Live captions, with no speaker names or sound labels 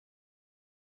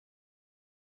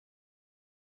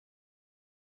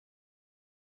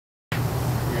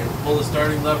pull the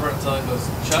starting lever until it goes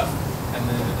chuff, and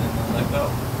then let go.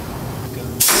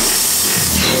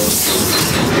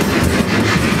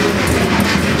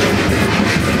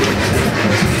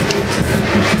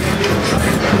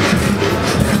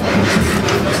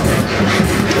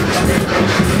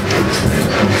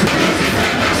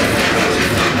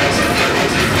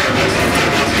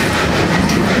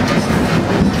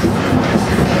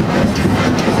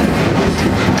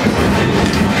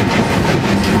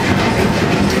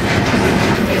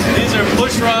 These are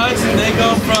push rods, and they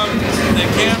go from the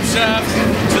camshaft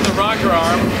to the rocker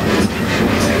arm.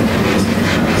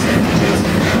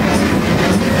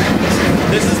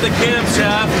 This is the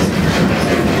camshaft.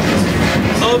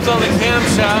 Hose on the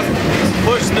camshaft,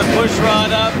 push the push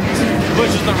rod up,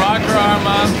 pushes the rocker arm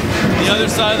up. The other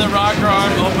side of the rocker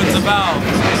arm opens a valve.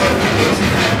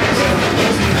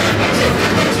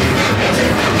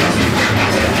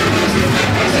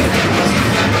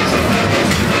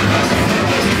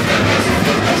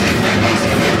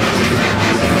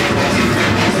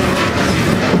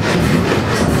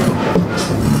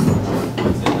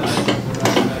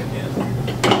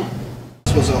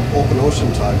 This was an open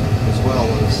ocean tug as well,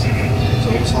 so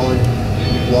it was hauling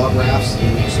log rafts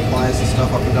and supplies and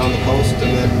stuff up and down the coast,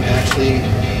 and then actually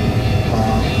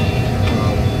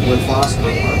went Foss for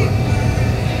harbor.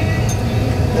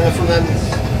 And from then,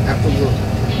 after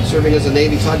serving as a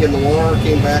Navy tug in the war,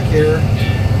 came back here.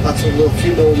 Lots of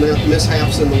few little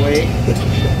mishaps in the way.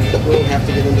 We won't have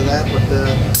to get into that, but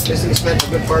basically spent a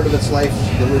good part of its life,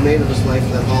 the remainder of its life,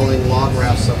 then hauling log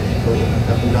rafts up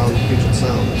and down Puget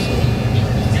Sound. So.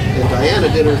 And Diana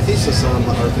did her thesis on the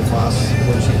Arthur Foss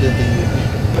when she did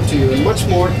the to you in much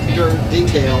more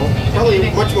detail, probably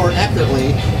much more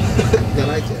accurately than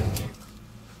I did.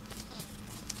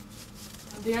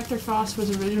 The Arthur Foss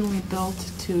was originally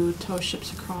built to tow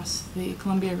ships across the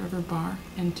Columbia River Bar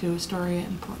into Astoria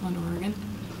in Portland, Oregon.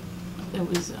 It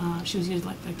was she was used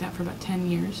like that for about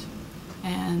 10 years,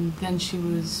 and then she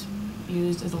was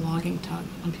used as a logging tug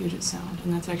on Puget Sound,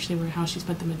 and that's actually how she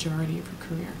spent the majority of her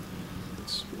career.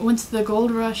 Once the gold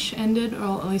rush ended,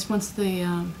 or at least once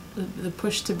the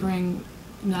push to bring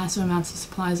massive amounts of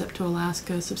supplies up to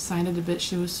Alaska subsided a bit,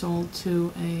 she was sold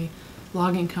to a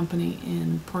logging company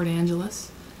in Port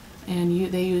Angeles,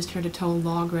 and they used her to tow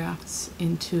log rafts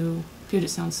into Puget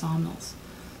Sound sawmills.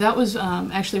 That was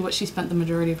actually what she spent the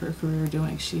majority of her career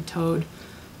doing. She towed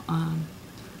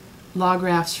log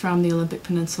rafts from the Olympic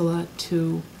Peninsula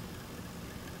to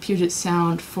Puget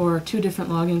Sound for 2 different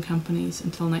logging companies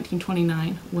until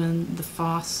 1929, when the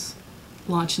Foss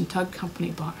Launch and Tug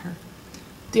Company bought her.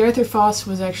 The Arthur Foss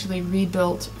was actually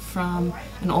rebuilt from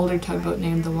an older tugboat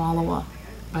named the Wallowa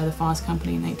by the Foss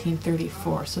Company in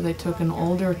 1934. So they took an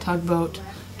older tugboat,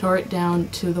 tore it down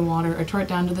to the water, or tore it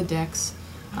down to the decks,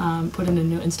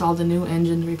 installed a new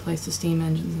engine to replace the steam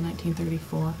engines in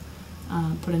 1934,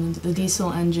 put it into the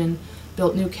diesel engine,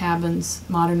 built new cabins,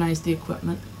 modernized the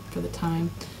equipment for the time,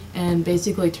 and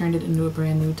basically turned it into a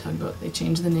brand new tugboat. They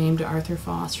changed the name to Arthur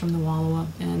Foss from the Wallowa,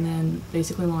 and then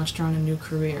basically launched her on a new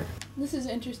career. This is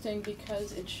interesting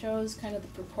because it shows kind of the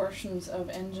proportions of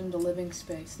engine to living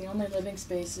space. The only living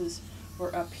spaces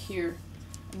were up here,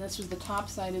 and this was the top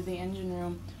side of the engine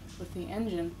room with the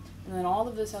engine, and then all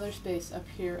of this other space up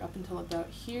here, up until about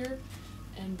here,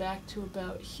 and back to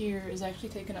about here, is actually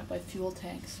taken up by fuel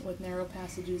tanks with narrow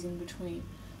passages in between.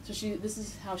 So this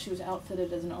is how she was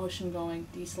outfitted as an ocean-going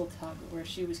diesel tug, where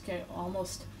she was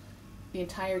almost the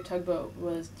entire tugboat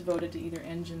was devoted to either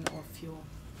engine or fuel.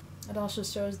 It also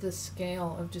shows the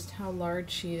scale of just how large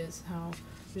she is, how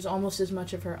there's almost as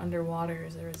much of her underwater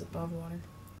as there is above water.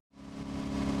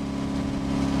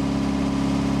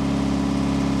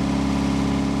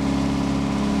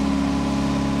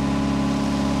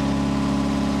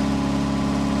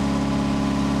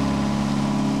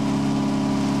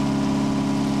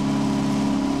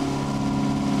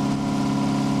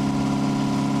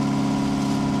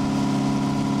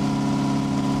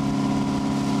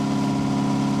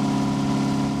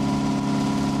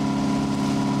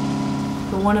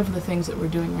 One of the things that we're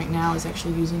doing right now is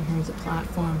actually using her as a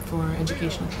platform for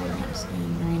educational programs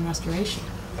in marine restoration.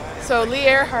 So Lee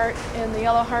Earhart in the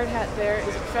yellow hard hat there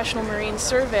is a professional marine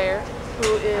surveyor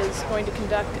who is going to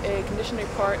conduct a condition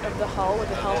report of the hull with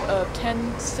the help of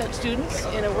 10 students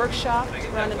in a workshop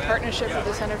run in partnership with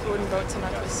the Center for Wooden Boats in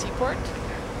Northwest Seaport.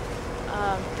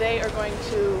 They are going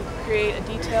to create a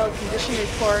detailed condition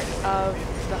report of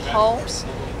the hulls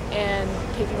and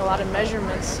taking a lot of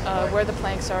measurements where the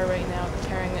planks are right now,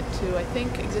 comparing it to, I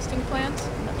think, existing plans.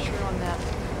 I'm not sure on that.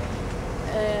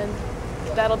 And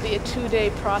that'll be a 2-day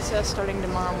process starting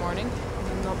tomorrow morning.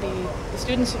 And then the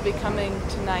students will be coming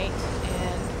tonight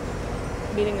and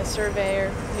meeting the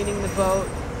surveyor, meeting the boat,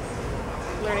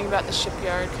 learning about the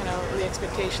shipyard, kind of the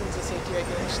expectations, the safety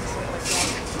regulations, stuff like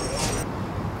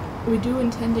that. We do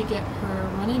intend to get her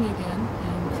running again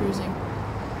and cruising.